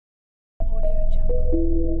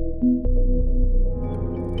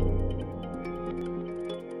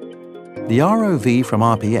The ROV from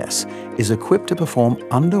RPS is equipped to perform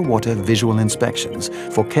underwater visual inspections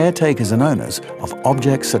for caretakers and owners of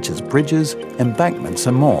objects such as bridges, embankments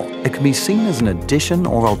and more. It can be seen as an addition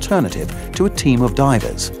or alternative to a team of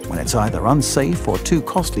divers when it's either unsafe or too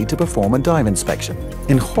costly to perform a dive inspection.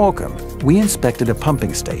 In Gorkum, we inspected a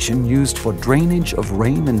pumping station used for drainage of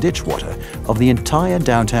rain and ditch water of the entire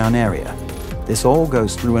downtown area. This all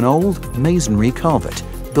goes through an old masonry culvert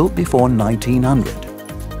built before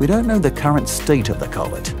 1900. We don't know the current state of the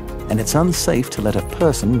culvert, and it's unsafe to let a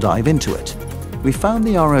person dive into it. We found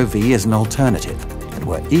the ROV as an alternative, and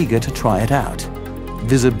we're eager to try it out.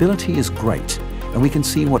 Visibility is great, and we can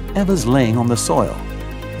see whatever's laying on the soil.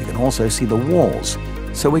 We can also see the walls,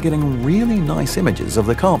 so we're getting really nice images of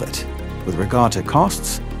the culvert. With regard to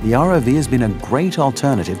costs, the ROV has been a great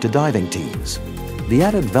alternative to diving teams. The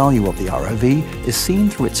added value of the ROV is seen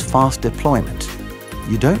through its fast deployment.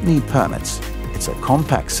 You don't need permits. It's a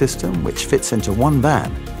compact system which fits into one van,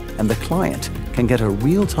 and the client can get a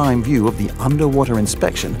real-time view of the underwater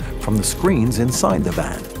inspection from the screens inside the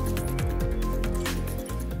van.